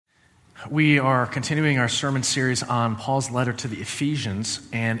We are continuing our sermon series on Paul's letter to the Ephesians,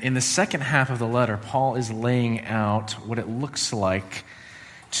 and in the second half of the letter, Paul is laying out what it looks like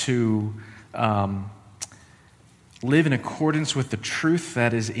to live in accordance with the truth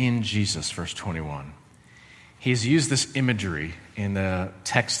that is in Jesus, verse 21. He's used this imagery in the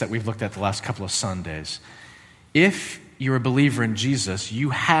text that we've looked at the last couple of Sundays. If you're a believer in Jesus, you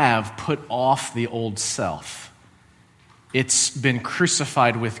have put off the old self. It's been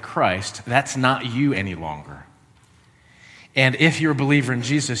crucified with Christ. That's not you any longer. And if you're a believer in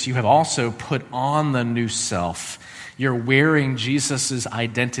Jesus, you have also put on the new self. You're wearing Jesus'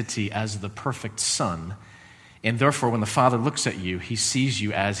 identity as the perfect Son. And therefore, when the Father looks at you, he sees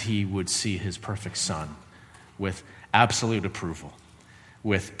you as he would see his perfect Son, with absolute approval,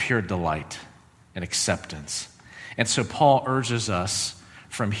 with pure delight and acceptance. And so Paul urges us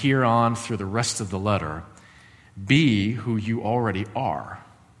from here on through the rest of the letter, be who you already are.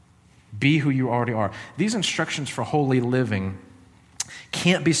 Be who you already are. These instructions for holy living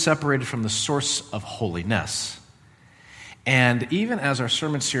can't be separated from the source of holiness. And even as our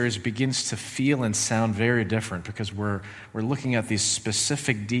sermon series begins to feel and sound very different because we're looking at these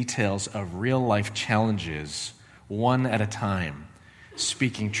specific details of real-life challenges, one at a time,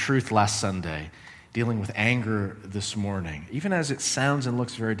 speaking truth last Sunday, dealing with anger this morning. Even as it sounds and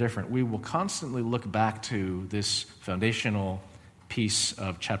looks very different, we will constantly look back to this foundational piece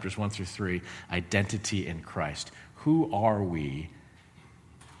of chapters 1 through 3, identity in Christ. Who are we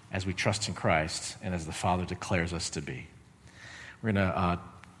as we trust in Christ and as the Father declares us to be? We're going to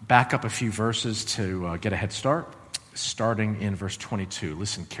back up a few verses to get a head start, starting in verse 22.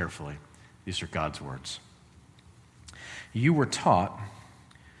 Listen carefully. These are God's words. You were taught,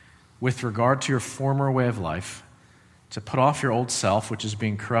 with regard to your former way of life, to put off your old self, which is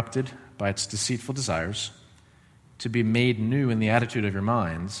being corrupted by its deceitful desires, to be made new in the attitude of your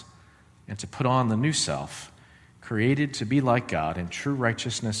minds, and to put on the new self, created to be like God in true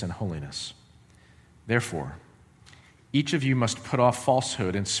righteousness and holiness. Therefore, each of you must put off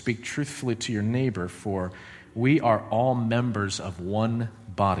falsehood and speak truthfully to your neighbor, for we are all members of one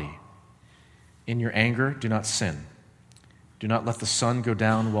body. In your anger, do not sin. Do not let the sun go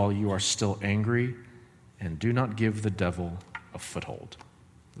down while you are still angry, and do not give the devil a foothold.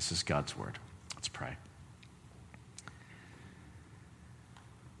 This is God's word. Let's pray.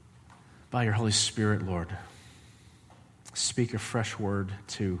 By your Holy Spirit, Lord, speak a fresh word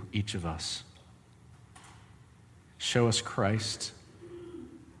to each of us. Show us Christ,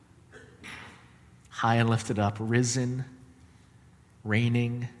 high and lifted up, risen,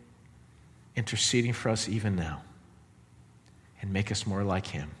 reigning, interceding for us even now. And make us more like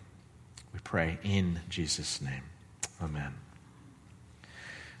him. We pray in Jesus' name. Amen.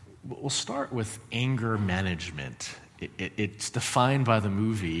 We'll start with anger management. It's defined by the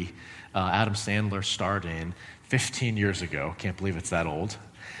movie Adam Sandler starred in 15 years ago. Can't believe it's that old.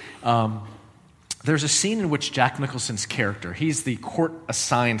 There's a scene in which Jack Nicholson's character, he's the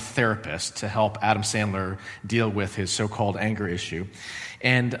court-assigned therapist to help Adam Sandler deal with his so-called anger issue.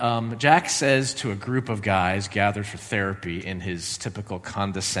 And Jack says to a group of guys gathered for therapy in his typical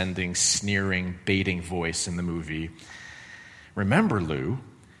condescending, sneering, baiting voice in the movie, remember, Lou,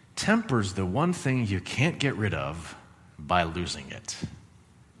 temper's the one thing you can't get rid of by losing it.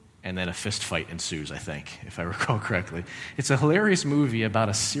 And then a fist fight ensues, I think, if I recall correctly. It's a hilarious movie about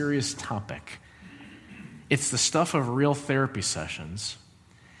a serious topic. It's the stuff of real therapy sessions.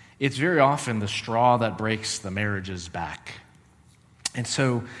 It's very often the straw that breaks the marriage's back. And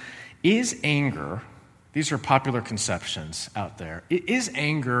so, is anger, these are popular conceptions out there, is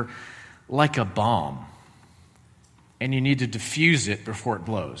anger like a bomb, and you need to diffuse it before it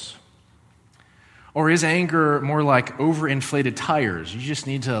blows? Or is anger more like overinflated tires? You just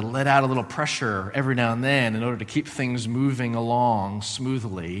need to let out a little pressure every now and then in order to keep things moving along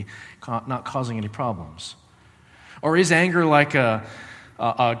smoothly, not causing any problems? Or is anger like a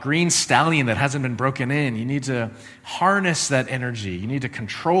green stallion that hasn't been broken in? You need to harness that energy. You need to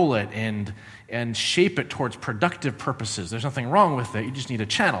control it and shape it towards productive purposes. There's nothing wrong with it. You just need to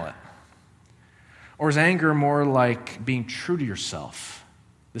channel it. Or is anger more like being true to yourself?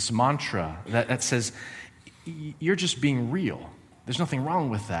 This mantra that says, you're just being real. There's nothing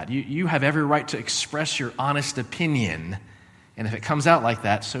wrong with that. You have every right to express your honest opinion, and if it comes out like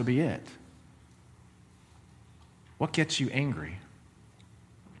that, so be it. What gets you angry?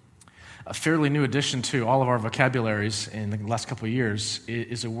 A fairly new addition to all of our vocabularies in the last couple of years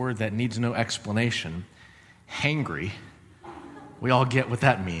is a word that needs no explanation, hangry. We all get what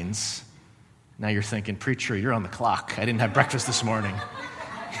that means. Now you're thinking, preacher, you're on the clock. I didn't have breakfast this morning.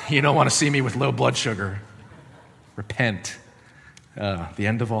 You don't want to see me with low blood sugar. Repent. The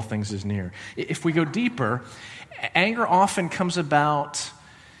end of all things is near. If we go deeper, anger often comes about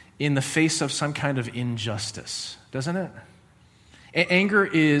in the face of some kind of injustice, doesn't it? Anger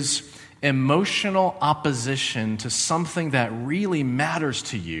is emotional opposition to something that really matters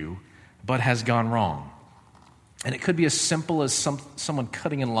to you but has gone wrong. And it could be as simple as someone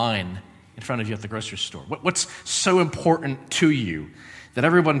cutting in line in front of you at the grocery store. What's so important to you that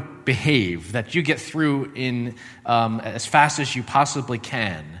everyone behave, that you get through in as fast as you possibly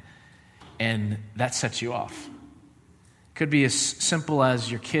can, and that sets you off? Could be as simple as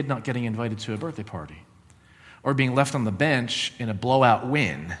your kid not getting invited to a birthday party, or being left on the bench in a blowout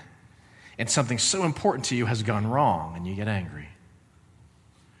win, and something so important to you has gone wrong, and you get angry.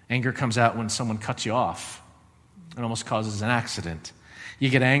 Anger comes out when someone cuts you off and almost causes an accident. You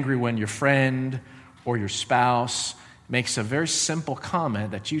get angry when your friend or your spouse makes a very simple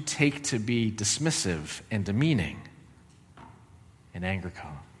comment that you take to be dismissive and demeaning, and anger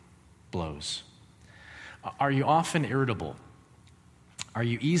blows. Are you often irritable? Are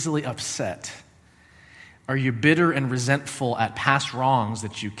you easily upset? Are you bitter and resentful at past wrongs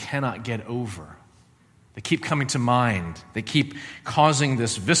that you cannot get over? They keep coming to mind. They keep causing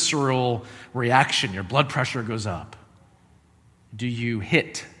this visceral reaction. Your blood pressure goes up. Do you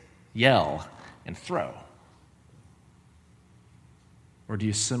hit, yell, and throw? Or do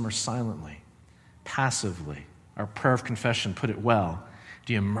you simmer silently, passively? Our prayer of confession put it well.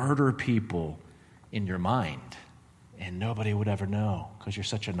 Do you murder people in your mind and nobody would ever know because you're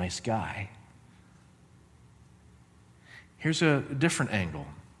such a nice guy? Here's a different angle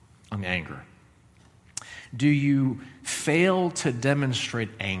on anger. Do you fail to demonstrate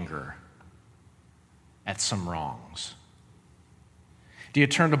anger at some wrongs? Do you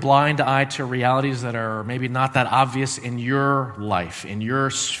turn a blind eye to realities that are maybe not that obvious in your life, in your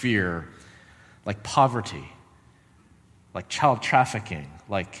sphere, like poverty, like child trafficking,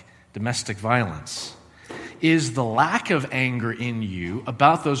 like domestic violence? Is the lack of anger in you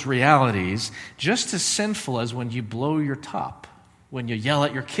about those realities just as sinful as when you blow your top, when you yell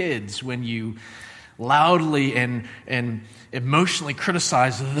at your kids, when you loudly and emotionally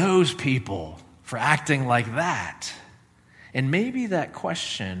criticize those people for acting like that? And maybe that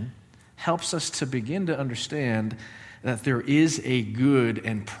question helps us to begin to understand that there is a good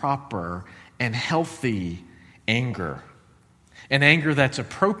and proper and healthy anger. An anger that's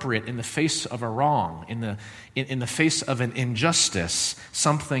appropriate in the face of a wrong, in the face of an injustice,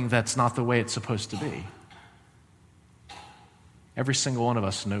 something that's not the way it's supposed to be. Every single one of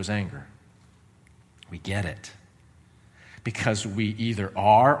us knows anger. We get it. Because we either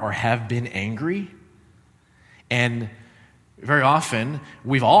are or have been angry, and very often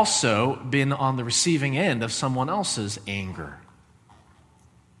we've also been on the receiving end of someone else's anger.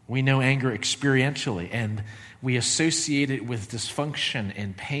 We know anger experientially, and we associate it with dysfunction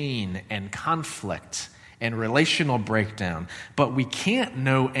and pain and conflict and relational breakdown. But we can't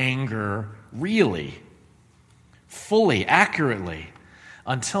know anger really, fully, accurately,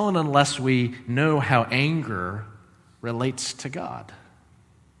 until and unless we know how anger relates to God.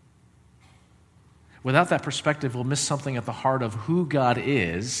 Without that perspective, we'll miss something at the heart of who God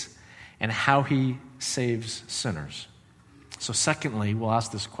is and how he saves sinners. So secondly, we'll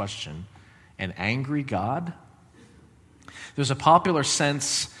ask this question: an angry God? There's a popular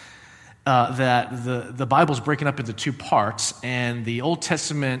sense that the Bible's breaking up into two parts, and the Old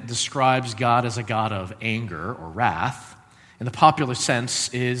Testament describes God as a God of anger or wrath, and the popular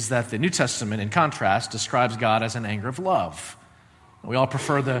sense is that the New Testament, in contrast, describes God as an anger of love. We all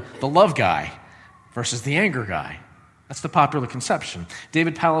prefer the love guy versus the anger guy. That's the popular conception.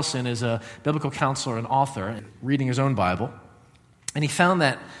 David Powlison is a biblical counselor and author, reading his own Bible, and he found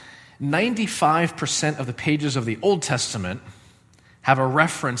that 95% of the pages of the Old Testament have a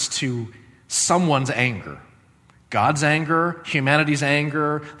reference to someone's anger. God's anger, humanity's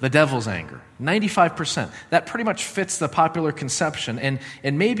anger, the devil's anger. 95%. That pretty much fits the popular conception, and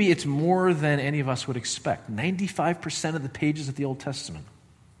maybe it's more than any of us would expect. 95% of the pages of the Old Testament.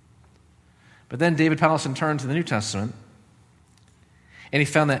 But then David Powlison turned to the New Testament, and he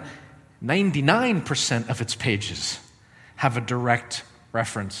found that 99% of its pages have a direct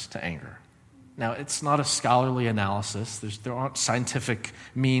reference to anger. Now, it's not a scholarly analysis. There aren't scientific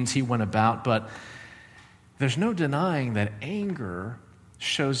means he went about, but there's no denying that anger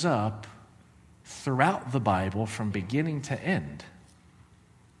shows up throughout the Bible from beginning to end.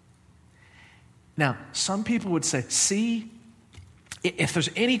 Now, some people would say, see, if there's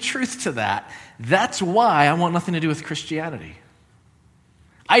any truth to that, that's why I want nothing to do with Christianity.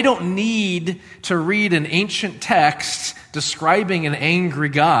 I don't need to read an ancient text describing an angry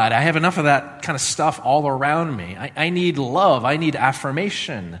God. I have enough of that kind of stuff all around me. I need love. I need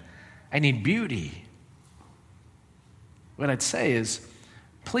affirmation. I need beauty. What I'd say is,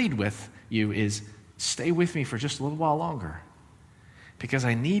 plead with you is, stay with me for just a little while longer. Because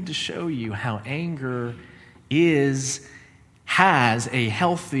I need to show you how anger has a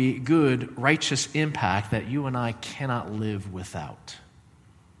healthy, good, righteous impact that you and I cannot live without.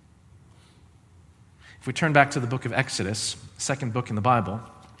 If we turn back to the book of Exodus, second book in the Bible,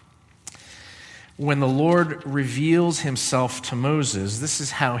 when the Lord reveals himself to Moses, this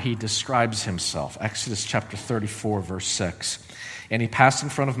is how he describes himself. Exodus chapter 34, verse 6. And he passed in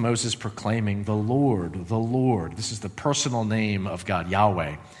front of Moses proclaiming, the Lord, this is the personal name of God,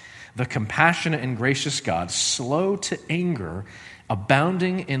 Yahweh, the compassionate and gracious God, slow to anger,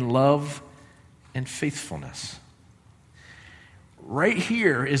 abounding in love and faithfulness. Right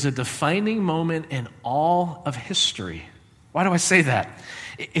here is a defining moment in all of history. Why do I say that?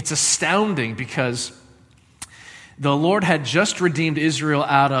 It's astounding because the Lord had just redeemed Israel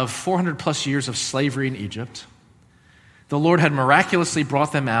out of 400 plus years of slavery in Egypt. The Lord had miraculously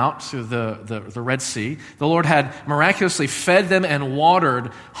brought them out through the Red Sea. The Lord had miraculously fed them and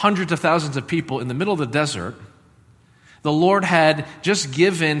watered hundreds of thousands of people in the middle of the desert. The Lord had just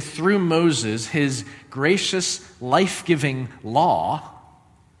given, through Moses, his gracious, life-giving law.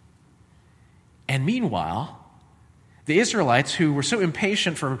 And meanwhile, the Israelites, who were so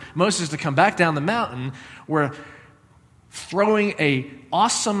impatient for Moses to come back down the mountain, were throwing an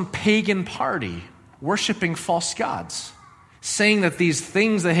awesome pagan party, worshiping false gods, saying that these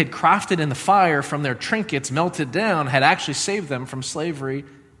things they had crafted in the fire from their trinkets melted down had actually saved them from slavery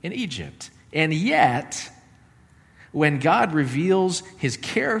in Egypt. And yet, when God reveals his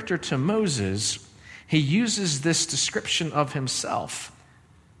character to Moses, he uses this description of himself: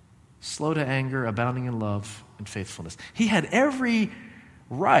 slow to anger, abounding in love and faithfulness. He had every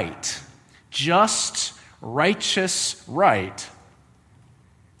right, just, righteous right,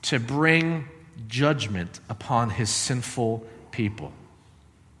 to bring judgment upon his sinful people.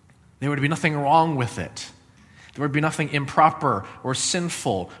 There would be nothing wrong with it. There would be nothing improper or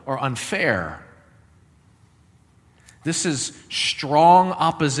sinful or unfair. This is strong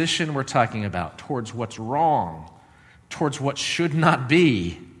opposition we're talking about towards what's wrong, towards what should not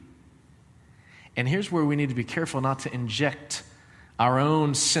be. And here's where we need to be careful not to inject our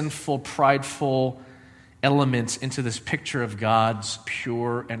own sinful, prideful elements into this picture of God's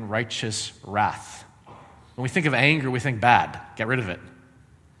pure and righteous wrath. When we think of anger, we think bad. Get rid of it.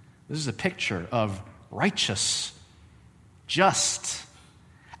 This is a picture of righteous, just,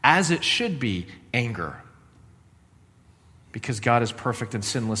 as it should be, anger. Because God is perfect and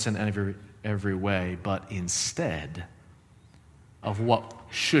sinless in every way, but instead of what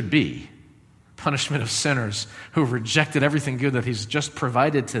should be punishment of sinners who rejected everything good that he's just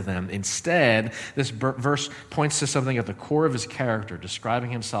provided to them, instead, this verse points to something at the core of his character, describing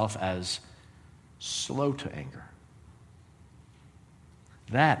himself as slow to anger.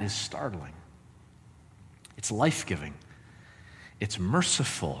 That is startling. It's life-giving. It's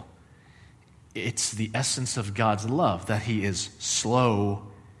merciful. It's the essence of God's love, that he is slow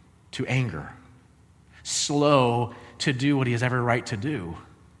to anger, slow to do what he has every right to do,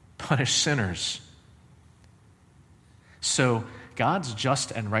 punish sinners. So God's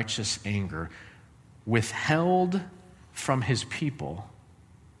just and righteous anger withheld from his people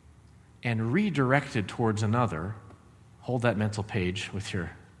and redirected towards another. Hold that mental page with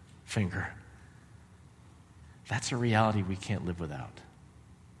your finger. That's a reality we can't live without.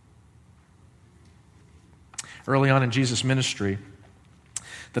 Early on in Jesus' ministry,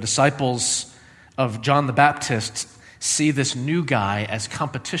 the disciples of John the Baptist see this new guy as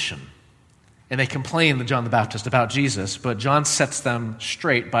competition. And they complain to John the Baptist about Jesus, but John sets them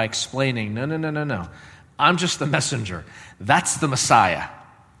straight by explaining, no. I'm just the messenger. That's the Messiah.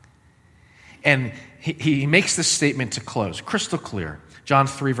 And he makes this statement to close, crystal clear. John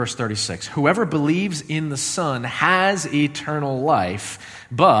 3, verse 36. Whoever believes in the Son has eternal life,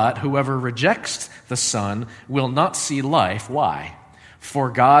 but whoever rejects the Son will not see life. Why?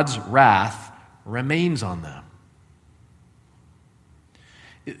 For God's wrath remains on them.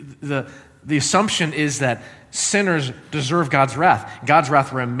 The assumption is that sinners deserve God's wrath. God's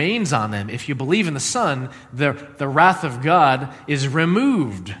wrath remains on them. If you believe in the Son, the wrath of God is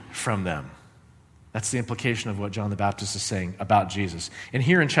removed from them. That's the implication of what John the Baptist is saying about Jesus. And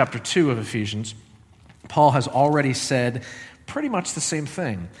here in chapter 2 of Ephesians, Paul has already said pretty much the same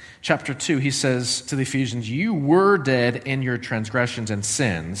thing. Chapter 2, he says to the Ephesians, you were dead in your transgressions and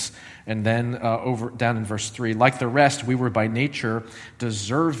sins. And then down in verse 3, like the rest, we were by nature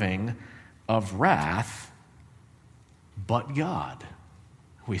deserving of wrath, but God.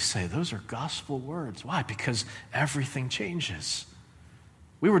 We say those are gospel words. Why? Because everything changes.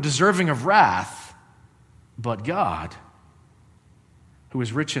 We were deserving of wrath, but God, who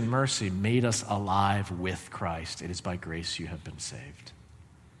is rich in mercy, made us alive with Christ. It is by grace you have been saved.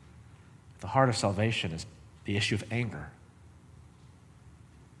 The heart of salvation is the issue of anger,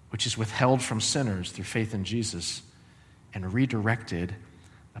 which is withheld from sinners through faith in Jesus and redirected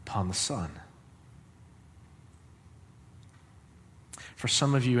upon the Son. For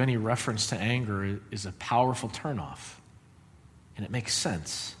some of you, any reference to anger is a powerful turnoff, and it makes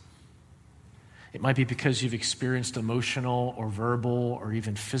sense. It might be because you've experienced emotional or verbal or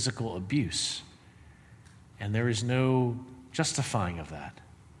even physical abuse, and there is no justifying of that.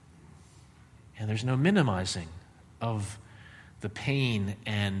 And there's no minimizing of the pain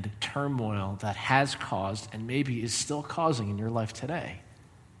and turmoil that has caused and maybe is still causing in your life today.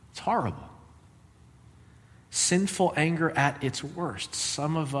 It's horrible. Sinful anger at its worst.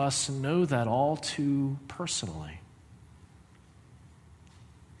 Some of us know that all too personally.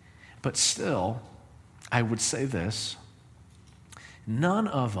 But still, I would say this, none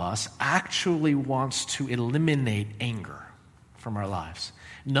of us actually wants to eliminate anger from our lives.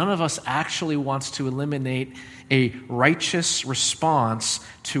 None of us actually wants to eliminate a righteous response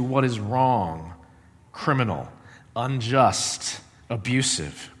to what is wrong, criminal, unjust,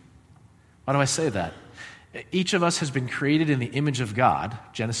 abusive. Why do I say that? Each of us has been created in the image of God,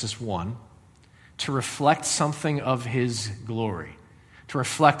 Genesis 1, to reflect something of his glory, to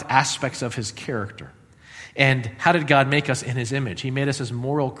reflect aspects of his character. And how did God make us in his image? He made us as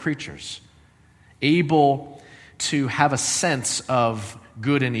moral creatures, able to have a sense of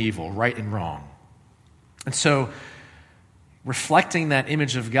good and evil, right and wrong. And so, reflecting that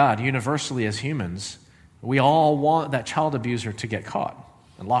image of God universally as humans, we all want that child abuser to get caught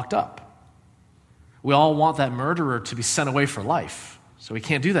and locked up. We all want that murderer to be sent away for life. So we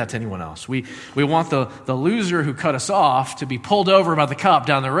can't do that to anyone else. We want the loser who cut us off to be pulled over by the cop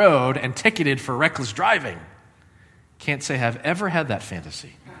down the road and ticketed for reckless driving. Can't say I've ever had that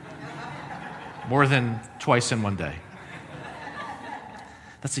fantasy. More than twice in one day.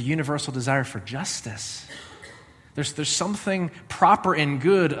 That's a universal desire for justice. There's something proper and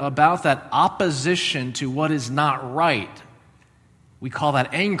good about that opposition to what is not right. We call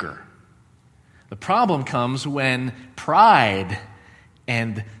that anger. The problem comes when pride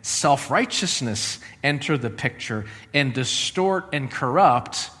and self-righteousness enter the picture and distort and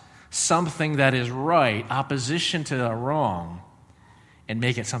corrupt something that is right, opposition to the wrong, and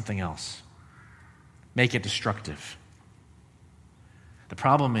make it something else. Make it destructive. The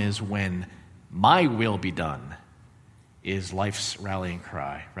problem is when my will be done is life's rallying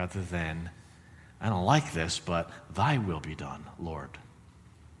cry, rather than, I don't like this, but thy will be done, Lord.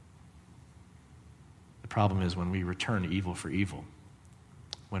 The problem is when we return evil for evil,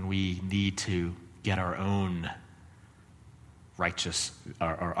 when we need to get our own righteous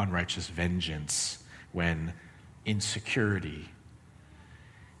or unrighteous vengeance, when insecurity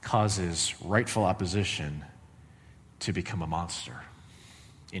causes rightful opposition to become a monster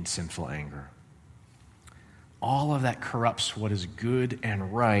in sinful anger. All of that corrupts what is good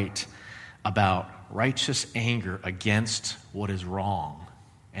and right about righteous anger against what is wrong,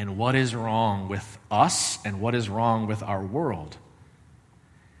 and what is wrong with us and what is wrong with our world.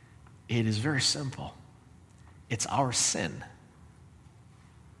 It is very simple. It's our sin.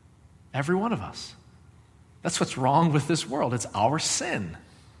 Every one of us. That's what's wrong with this world. It's our sin.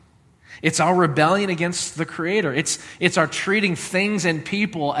 It's our rebellion against the Creator. It's our treating things and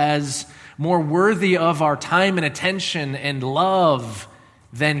people as more worthy of our time and attention and love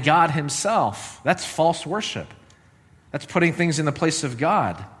than God himself. That's false worship. That's putting things in the place of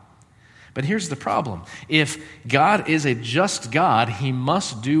God. But here's the problem. If God is a just God, he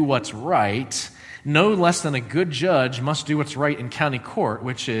must do what's right. No less than a good judge must do what's right in county court,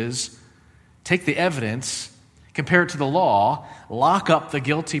 which is take the evidence, compare it to the law, lock up the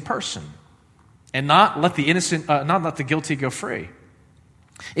guilty person, and not let the guilty go free.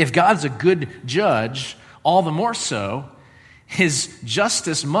 If God's a good judge, all the more so, his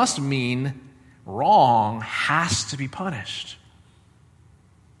justice must mean wrong has to be punished.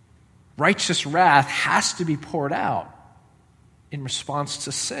 Righteous wrath has to be poured out in response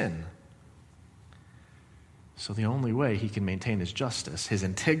to sin. So the only way he can maintain his justice, his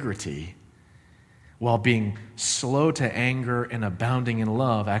integrity, while being slow to anger and abounding in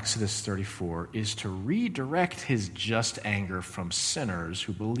love, Exodus 34, is to redirect his just anger from sinners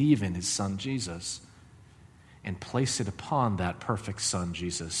who believe in his Son Jesus and place it upon that perfect Son,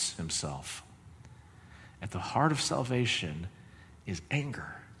 Jesus himself. At the heart of salvation is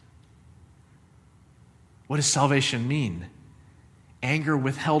anger. What does salvation mean? Anger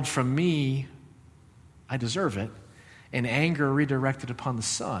withheld from me, I deserve it, and anger redirected upon the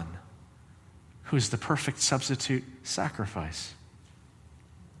Son, who is the perfect substitute sacrifice.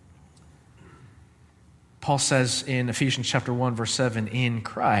 Paul says in Ephesians chapter 1, verse 7, in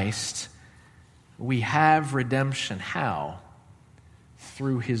Christ, we have redemption. How?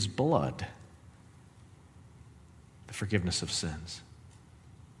 Through his blood, the forgiveness of sins.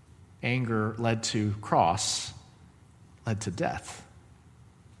 Anger led to cross, led to death.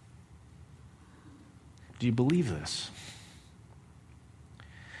 Do you believe this?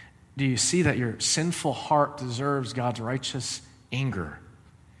 Do you see that your sinful heart deserves God's righteous anger?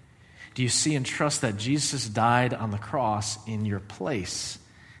 Do you see and trust that Jesus died on the cross in your place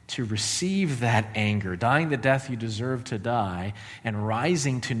to receive that anger, dying the death you deserve to die, and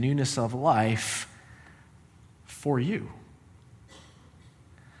rising to newness of life for you?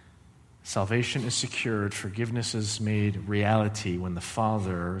 Salvation is secured, forgiveness is made reality when the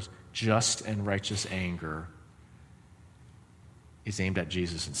Father's just and righteous anger is aimed at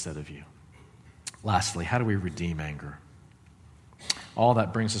Jesus instead of you. Lastly, how do we redeem anger? All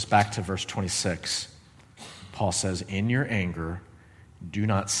that brings us back to verse 26. Paul says, in your anger, do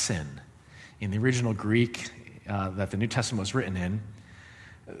not sin. In the original Greek that the New Testament was written in,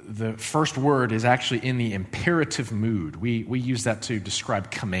 the first word is actually in the imperative mood. We use that to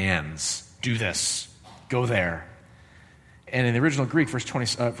describe commands. Do this. Go there. And in the original Greek, verse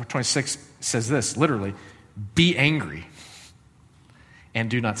 26 says this, literally, be angry and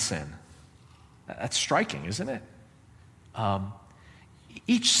do not sin. That's striking, isn't it?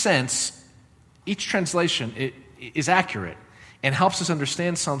 Each translation is accurate and helps us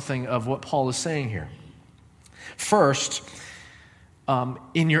understand something of what Paul is saying here. First,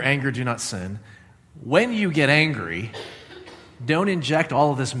 in your anger, do not sin. When you get angry, don't inject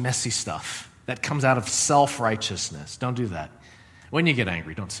all of this messy stuff that comes out of self-righteousness. Don't do that. When you get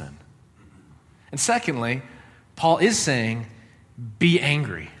angry, don't sin. And secondly, Paul is saying, be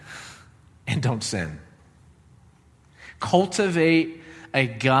angry and don't sin. Cultivate a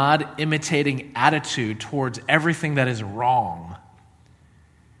God-imitating attitude towards everything that is wrong.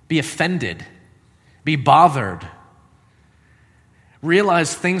 Be offended. Be bothered.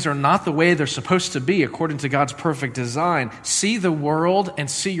 Realize things are not the way they're supposed to be according to God's perfect design. See the world and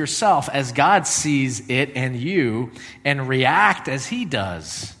see yourself as God sees it and you, and react as he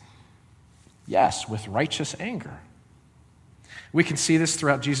does. Yes, with righteous anger. We can see this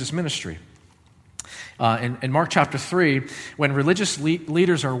throughout Jesus' ministry. In Mark chapter 3, when religious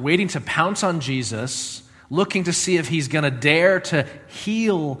leaders are waiting to pounce on Jesus, looking to see if he's going to dare to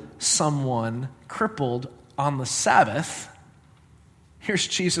heal someone crippled on the Sabbath, here's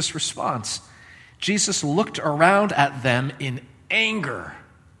Jesus' response. Jesus looked around at them in anger.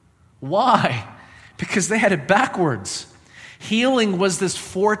 Why? Because they had it backwards. Healing was this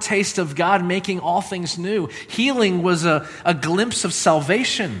foretaste of God making all things new. Healing was a glimpse of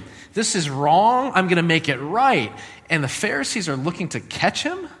salvation. This is wrong. I'm going to make it right. And the Pharisees are looking to catch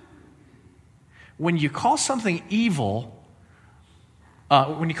him. When you call something evil,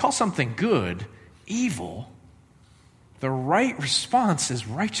 when you call something good evil, the right response is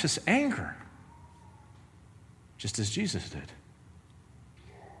righteous anger, just as Jesus did.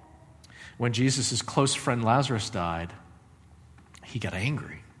 When Jesus' close friend Lazarus died, he got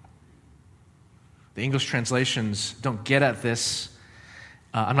angry. The English translations don't get at this.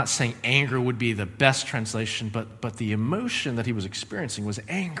 I'm not saying anger would be the best translation, but the emotion that he was experiencing was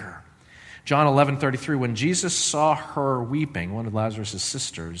anger. John 11:33, when Jesus saw her weeping, one of Lazarus'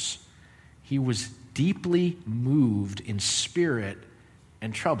 sisters, he was deeply moved in spirit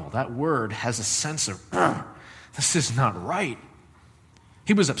and trouble. That word has a sense of, this is not right.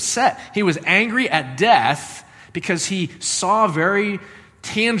 He was upset. He was angry at death because he saw very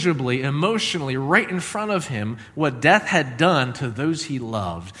tangibly, emotionally, right in front of him what death had done to those he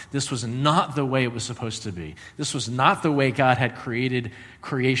loved. This was not the way it was supposed to be. This was not the way God had created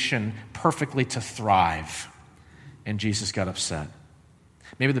creation perfectly to thrive. And Jesus got upset.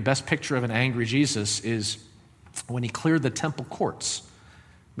 Maybe the best picture of an angry Jesus is when he cleared the temple courts,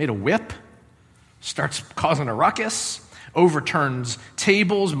 made a whip, starts causing a ruckus, overturns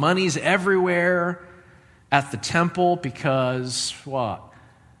tables, money's everywhere at the temple because what?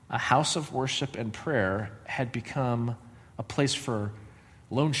 A house of worship and prayer had become a place for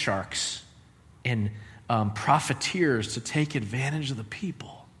loan sharks and profiteers to take advantage of the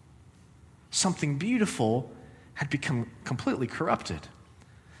people. Something beautiful had become completely corrupted.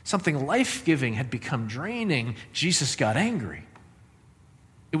 Something life-giving had become draining. Jesus got angry.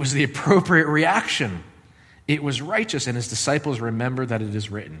 It was the appropriate reaction. It was righteous, and his disciples remembered that it is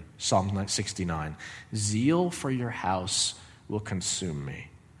written, Psalm 69, zeal for your house will consume me.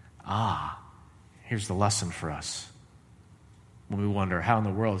 Here's the lesson for us. When we wonder, how in the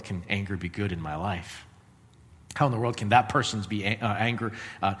world can anger be good in my life? How in the world can that person's anger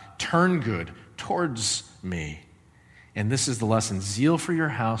turn good towards me? And this is the lesson. Zeal for your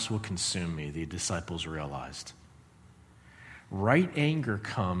house will consume me, the disciples realized. Right anger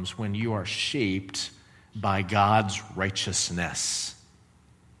comes when you are shaped by God's righteousness.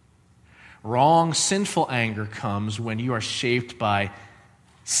 Wrong, sinful anger comes when you are shaped by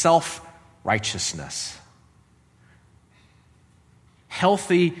self-righteousness.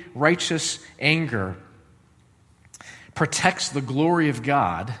 Healthy, righteous anger protects the glory of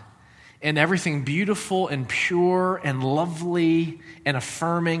God and everything beautiful and pure and lovely and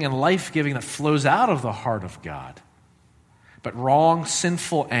affirming and life-giving that flows out of the heart of God. But wrong,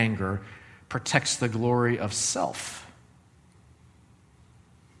 sinful anger protects the glory of self.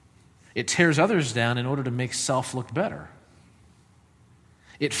 It tears others down in order to make self look better.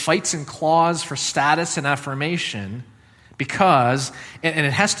 It fights and claws for status and affirmation because, and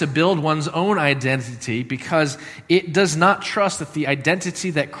it has to build one's own identity because it does not trust that the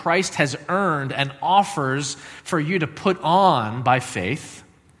identity that Christ has earned and offers for you to put on by faith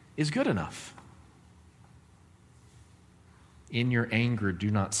is good enough. In your anger,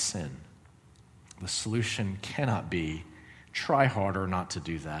 do not sin. The solution cannot be try harder not to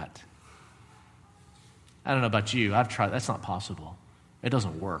do that. I don't know about you. I've tried. That's not possible. It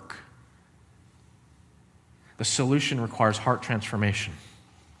doesn't work. The solution requires heart transformation.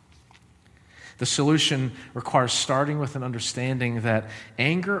 The solution requires starting with an understanding that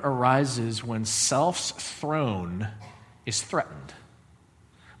anger arises when self's throne is threatened.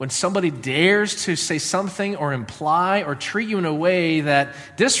 When somebody dares to say something or imply or treat you in a way that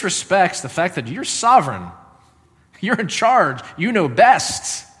disrespects the fact that you're sovereign, you're in charge, you know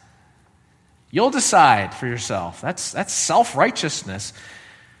best. You'll decide for yourself. That's self-righteousness.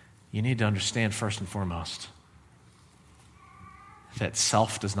 You need to understand first and foremost that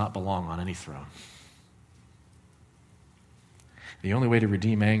self does not belong on any throne. The only way to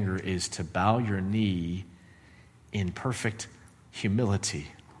redeem anger is to bow your knee in perfect humility.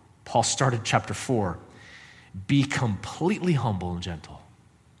 Paul started chapter 4. Be completely humble and gentle.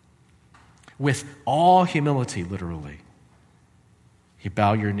 With all humility, literally. You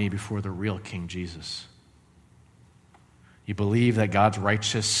bow your knee before the real King Jesus. You believe that God's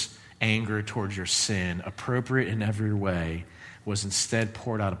righteous anger towards your sin, appropriate in every way, was instead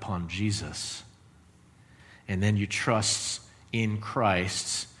poured out upon Jesus. And then you trust in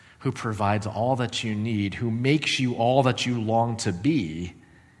Christ, who provides all that you need, who makes you all that you long to be,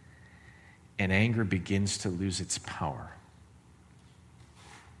 and anger begins to lose its power.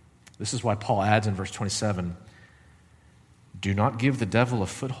 This is why Paul adds in verse 27, do not give the devil a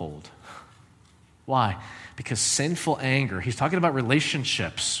foothold. Why? Because sinful anger, he's talking about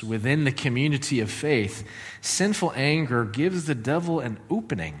relationships within the community of faith. Sinful anger gives the devil an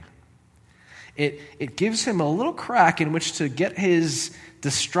opening. It gives him a little crack in which to get his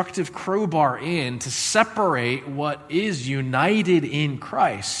destructive crowbar in to separate what is united in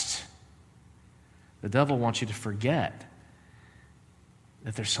Christ. The devil wants you to forget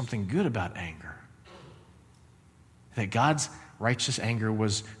that there's something good about anger. That God's righteous anger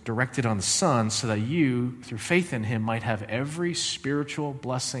was directed on the Son so that you, through faith in him, might have every spiritual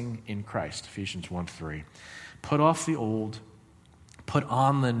blessing in Christ. Ephesians 1:3. Put off the old, put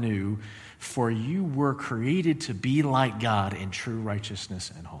on the new, for you were created to be like God in true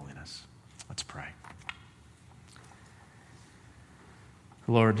righteousness and holiness. Let's pray.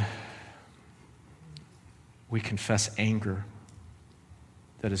 Lord, we confess anger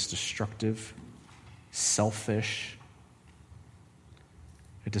that is destructive, selfish.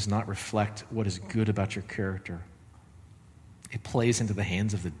 It does not reflect what is good about your character. It plays into the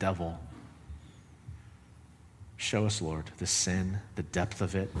hands of the devil. Show us, Lord, the sin, the depth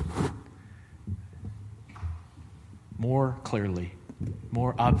of it, more clearly,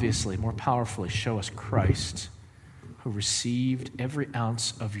 more obviously, more powerfully. Show us Christ, who received every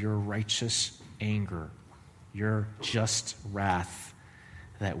ounce of your righteous anger, your just wrath,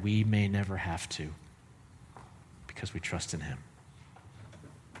 that we may never have to, because we trust in him.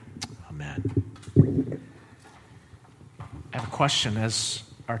 Amen. I have a question as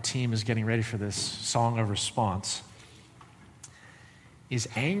our team is getting ready for this song of response. Is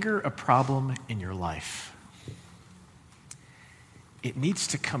anger a problem in your life? It needs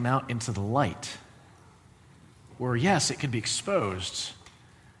to come out into the light, where yes, it can be exposed,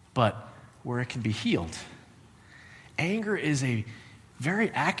 but where it can be healed. Anger is a very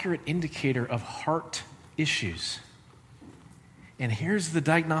accurate indicator of heart issues. And here's the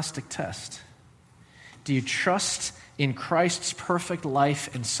diagnostic test. Do you trust in Christ's perfect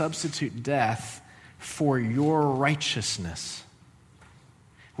life and substitute death for your righteousness,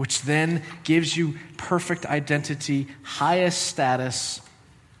 which then gives you perfect identity, highest status,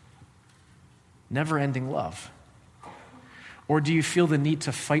 never-ending love? Or do you feel the need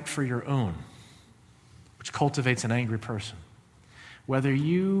to fight for your own, which cultivates an angry person? Whether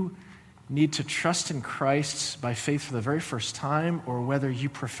you need to trust in Christ by faith for the very first time, or whether you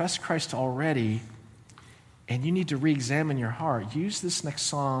profess Christ already and you need to re-examine your heart, use this next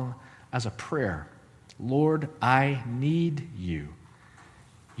song as a prayer. Lord, I need you.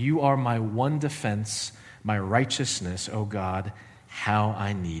 You are my one defense, my righteousness, oh God, how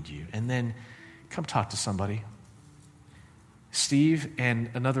I need you. And then come talk to somebody. Steve and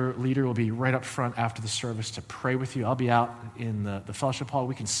another leader will be right up front after the service to pray with you. I'll be out in the fellowship hall.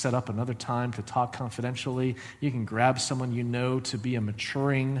 We can set up another time to talk confidentially. You can grab someone you know to be a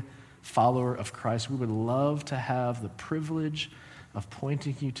maturing follower of Christ. We would love to have the privilege of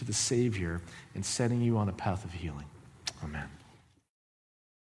pointing you to the Savior and setting you on a path of healing. Amen.